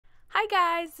Hi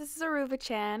guys, this is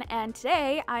AruvaChan, and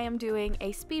today I am doing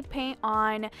a speed paint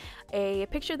on a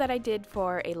picture that I did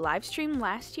for a live stream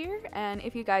last year, and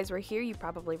if you guys were here, you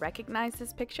probably recognize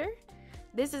this picture.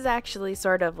 This is actually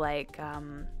sort of like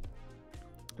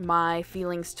my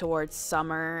feelings towards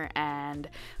summer and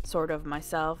sort of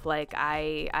myself. Like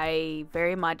I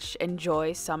very much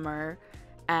enjoy summer,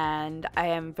 and I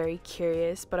am very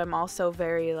curious, but I'm also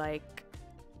very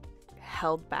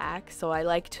held back, so I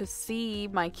like to see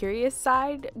my curious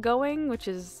side going, which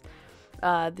is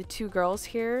the two girls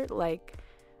here, like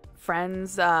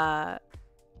friends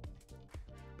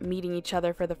meeting each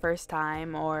other for the first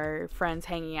time, or friends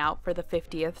hanging out for the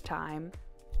 50th time.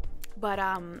 But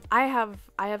I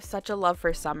have such a love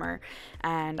for summer,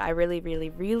 and I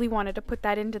really wanted to put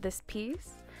that into this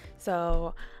piece,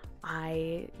 so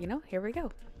here we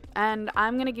go. And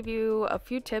I'm going to give you a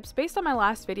few tips. Based on my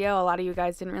last video, a lot of you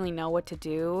guys didn't really know what to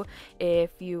do if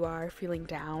you are feeling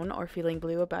down or feeling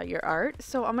blue about your art.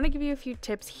 So I'm going to give you a few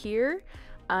tips here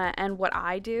and what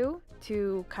I do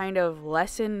to kind of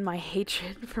lessen my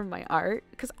hatred for my art.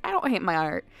 Because I don't hate my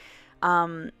art.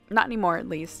 Not anymore, at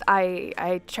least.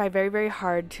 I try very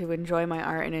hard to enjoy my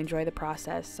art and enjoy the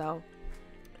process. So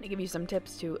I'm going to give you some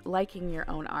tips to liking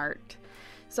your own art.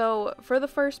 So for the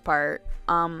first part,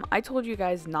 I told you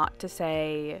guys not to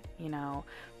say,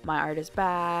 my art is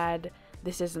bad,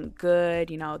 this isn't good,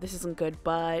 this isn't good,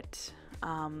 but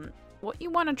what you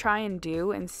want to try and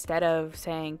do, instead of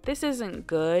saying this isn't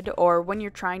good, or when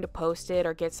you're trying to post it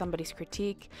or get somebody's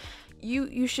critique,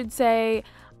 you should say,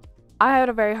 I had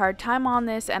a very hard time on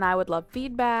this and I would love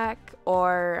feedback.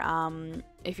 Or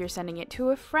if you're sending it to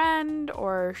a friend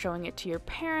or showing it to your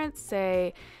parents,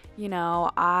 say,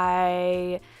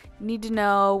 I need to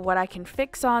know what I can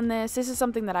fix on this. This is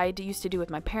something that I used to do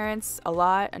with my parents a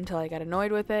lot until I got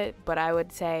annoyed with it. But I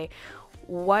would say,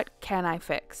 what can I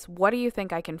fix? What do you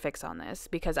think I can fix on this?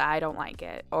 Because I don't like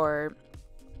it, or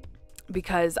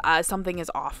because something is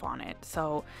off on it.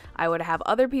 So I would have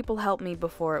other people help me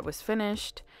before it was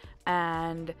finished,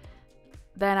 and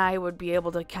then I would be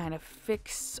able to kind of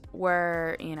fix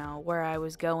where I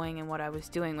was going and what I was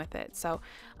doing with it. So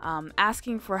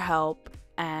asking for help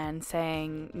and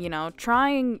saying,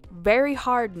 trying very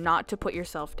hard not to put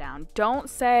yourself down. Don't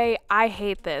say, I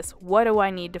hate this, what do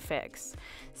I need to fix?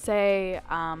 Say,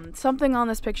 something on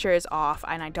this picture is off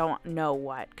and I don't know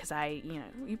what, because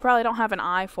you probably don't have an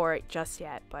eye for it just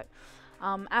yet, but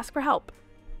ask for help.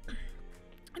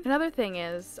 Another thing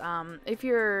is, if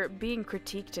you're being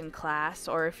critiqued in class,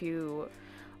 or if you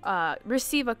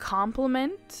receive a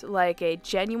compliment, like a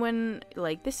genuine,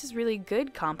 this is really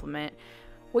good compliment,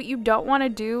 what you don't want to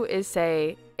do is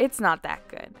say, it's not that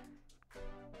good.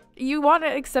 You want to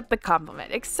accept the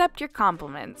compliment. Accept your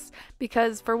compliments.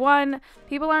 Because for one,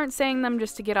 people aren't saying them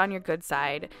just to get on your good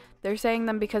side. They're saying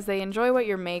them because they enjoy what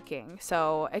you're making.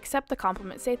 So accept the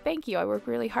compliment. Say, thank you, I worked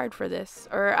really hard for this.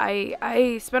 Or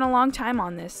I spent a long time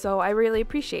on this, so I really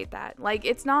appreciate that.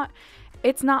 It's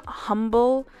not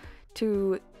humble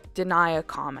to deny a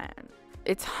comment.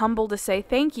 It's humble to say,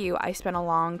 thank you, I spent a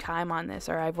long time on this,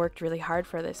 or I've worked really hard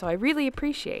for this, so I really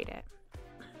appreciate it.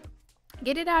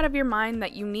 Get it out of your mind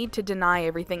that you need to deny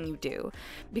everything you do,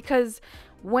 because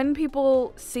when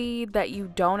people see that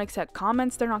you don't accept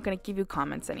comments, they're not going to give you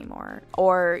comments anymore,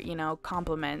 or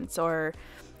compliments, or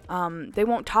they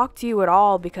won't talk to you at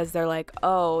all, because they're like,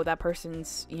 oh, that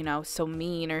person's so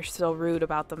mean or so rude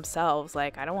about themselves,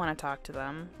 I don't want to talk to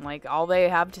them, all they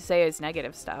have to say is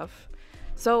negative stuff.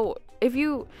 So if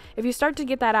you start to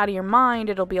get that out of your mind,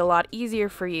 it'll be a lot easier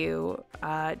for you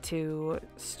to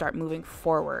start moving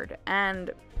forward.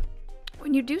 And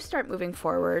when you do start moving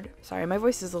forward, sorry, my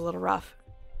voice is a little rough.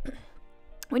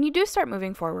 When you do start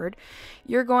moving forward,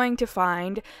 you're going to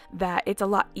find that it's a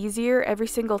lot easier every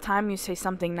single time you say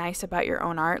something nice about your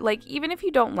own art. Even if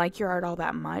you don't like your art all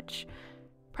that much,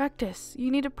 practice.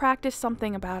 You need to practice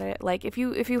something about it. If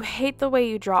you hate the way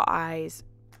you draw eyes,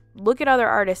 look at other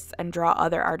artists and draw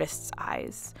other artists'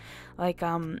 eyes.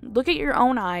 Look at your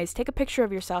own eyes, take a picture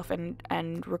of yourself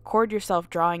and record yourself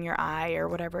drawing your eye or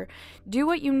whatever. Do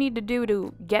what you need to do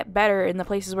to get better in the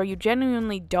places where you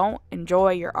genuinely don't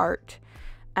enjoy your art,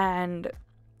 and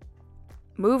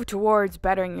move towards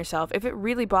bettering yourself if it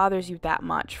really bothers you that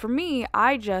much. For me,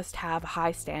 I just have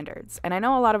high standards, and I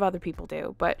know a lot of other people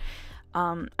do, but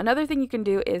another thing you can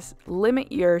do is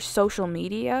limit your social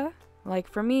media.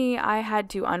 For me, I had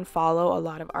to unfollow a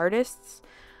lot of artists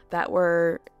that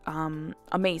were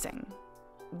amazing.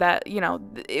 That,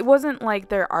 it wasn't like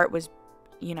their art was,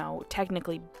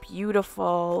 technically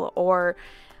beautiful or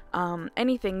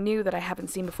anything new that I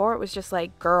haven't seen before. It was just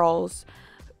girls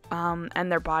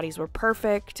and their bodies were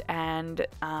perfect, and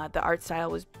the art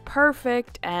style was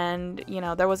perfect, and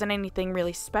there wasn't anything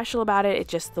really special about it.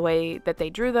 It's just the way that they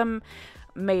drew them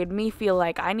made me feel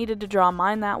like I needed to draw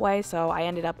mine that way, so I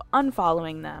ended up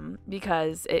unfollowing them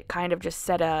because it kind of just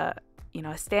set a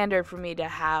standard for me to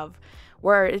have,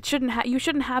 where you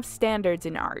shouldn't have standards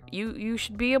in art. You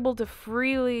should be able to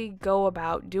freely go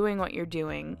about doing what you're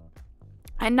doing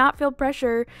and not feel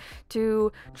pressure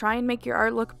to try and make your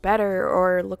art look better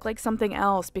or look like something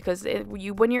else, because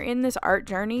when you're in this art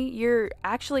journey, you're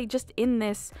actually just in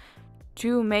this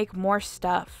to make more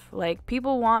stuff. Like,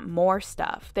 people want more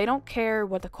stuff. They don't care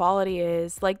what the quality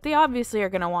is. Like, they obviously are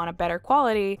going to want a better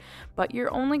quality, but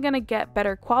you're only going to get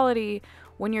better quality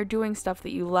when you're doing stuff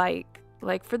that you like.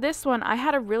 Like, for this one, I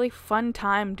had a really fun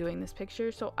time doing this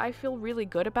picture, so I feel really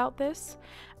good about this.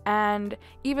 And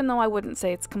even though I wouldn't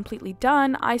say it's completely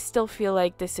done, I still feel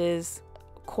like this is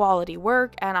quality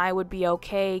work, and I would be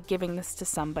okay giving this to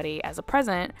somebody as a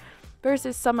present,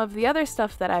 versus some of the other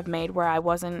stuff that I've made where I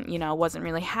wasn't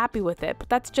really happy with it. But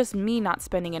that's just me not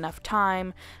spending enough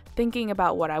time thinking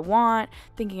about what I want,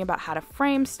 thinking about how to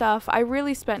frame stuff. I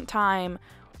really spent time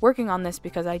working on this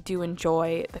because I do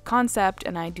enjoy the concept,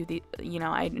 and I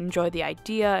enjoy the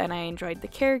idea, and I enjoyed the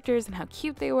characters and how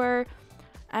cute they were.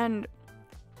 And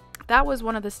that was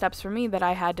one of the steps for me that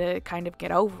I had to kind of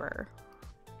get over.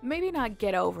 Maybe not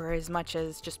get over as much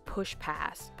as just push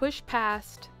past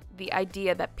the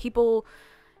idea that people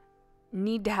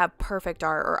need to have perfect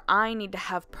art, or I need to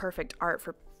have perfect art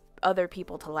for other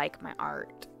people to like my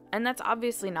art. And that's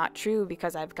obviously not true,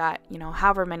 because I've got,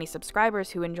 however many subscribers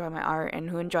who enjoy my art and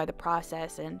who enjoy the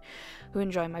process and who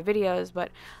enjoy my videos.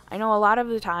 But I know a lot of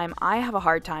the time I have a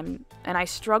hard time and I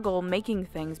struggle making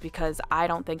things because I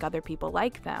don't think other people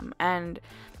like them. And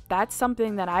that's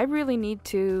something that I really need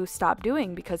to stop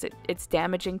doing, because it's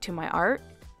damaging to my art.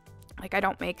 Like, I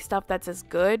don't make stuff that's as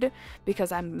good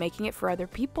because I'm making it for other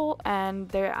people, and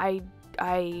I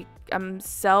am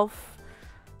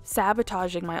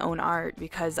self-sabotaging my own art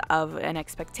because of an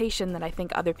expectation that I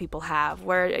think other people have,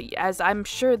 whereas I'm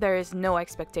sure there is no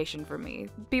expectation for me.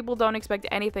 People don't expect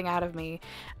anything out of me,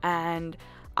 and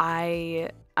I'm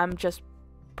just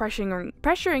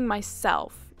pressuring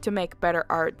myself to make better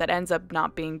art that ends up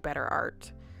not being better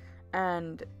art.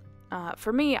 And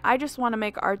for me, I just want to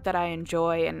make art that I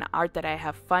enjoy and art that I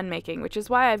have fun making, which is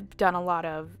why I've done a lot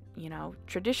of,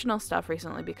 traditional stuff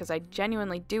recently, because I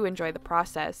genuinely do enjoy the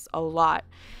process a lot.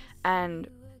 And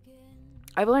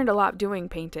I've learned a lot doing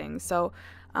paintings. So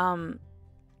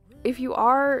if you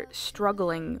are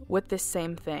struggling with this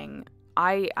same thing,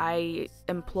 I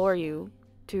implore you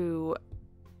to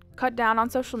cut down on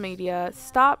social media.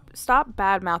 Stop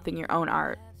bad-mouthing your own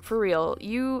art. For real,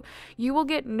 you will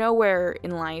get nowhere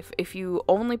in life if you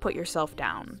only put yourself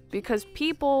down, because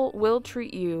people will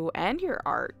treat you and your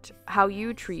art how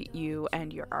you treat you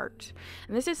and your art.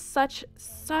 And this is such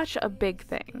a big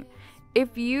thing.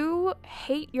 If you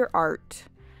hate your art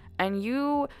and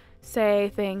you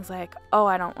say things like, oh,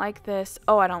 I don't like this,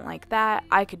 oh, I don't like that,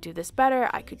 I could do this better,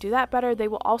 I could do that better, they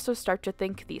will also start to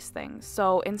think these things.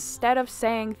 So instead of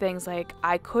saying things like,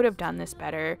 I could have done this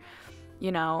better,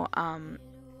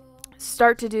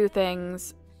 start to do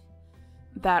things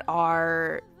that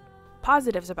are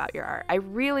positives about your art. I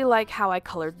really like how I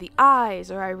colored the eyes,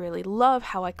 or I really love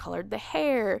how I colored the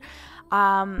hair.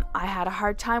 I had a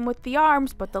hard time with the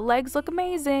arms, but the legs look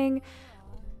amazing.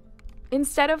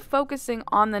 Instead of focusing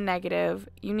on the negative,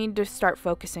 you need to start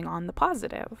focusing on the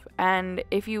positive. And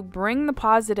if you bring the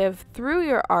positive through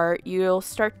your art, you'll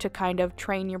start to kind of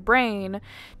train your brain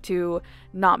to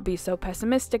not be so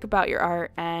pessimistic about your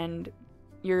art, and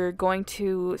you're going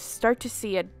to start to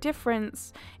see a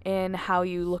difference in how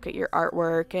you look at your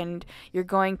artwork, and you're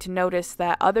going to notice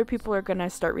that other people are going to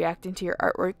start reacting to your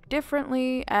artwork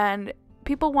differently, and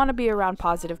people want to be around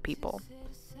positive people.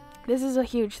 This is a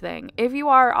huge thing. If you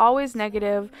are always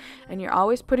negative and you're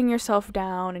always putting yourself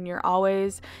down and you're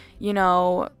always,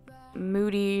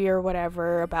 moody or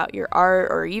whatever about your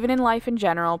art, or even in life in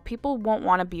general, people won't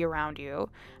want to be around you.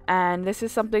 And this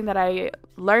is something that I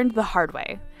learned the hard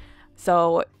way.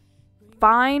 So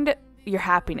find your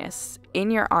happiness in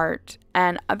your art,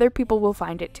 and other people will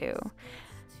find it too.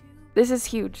 This is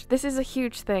huge. This is a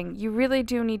huge thing. You really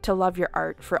do need to love your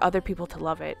art for other people to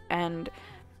love it. And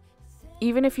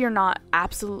even if you're not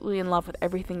absolutely in love with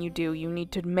everything you do, you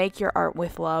need to make your art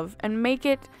with love and make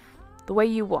it the way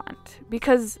you want,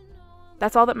 because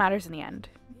that's all that matters in the end.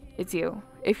 It's you.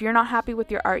 If you're not happy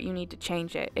with your art, you need to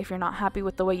change it. If you're not happy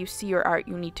with the way you see your art,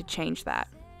 you need to change that.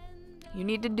 You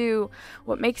need to do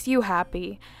what makes you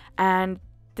happy, and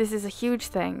this is a huge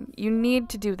thing. You need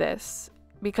to do this,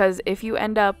 because if you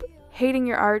end up hating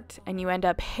your art and you end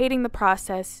up hating the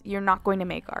process, you're not going to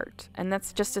make art. And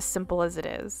that's just as simple as it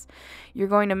is. You're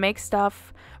going to make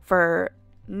stuff for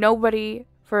nobody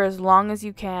for as long as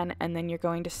you can, and then you're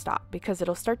going to stop because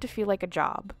it'll start to feel like a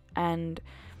job. And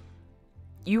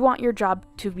you want your job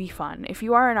to be fun. If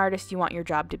you are an artist, you want your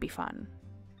job to be fun.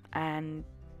 And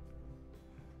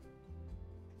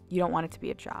you don't want it to be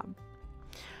a job.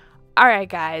 Alright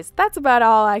guys, that's about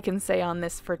all I can say on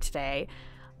this for today.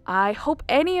 I hope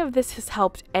any of this has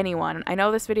helped anyone. I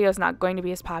know this video is not going to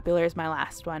be as popular as my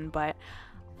last one, but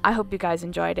I hope you guys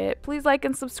enjoyed it. Please like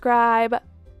and subscribe.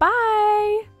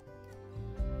 Bye!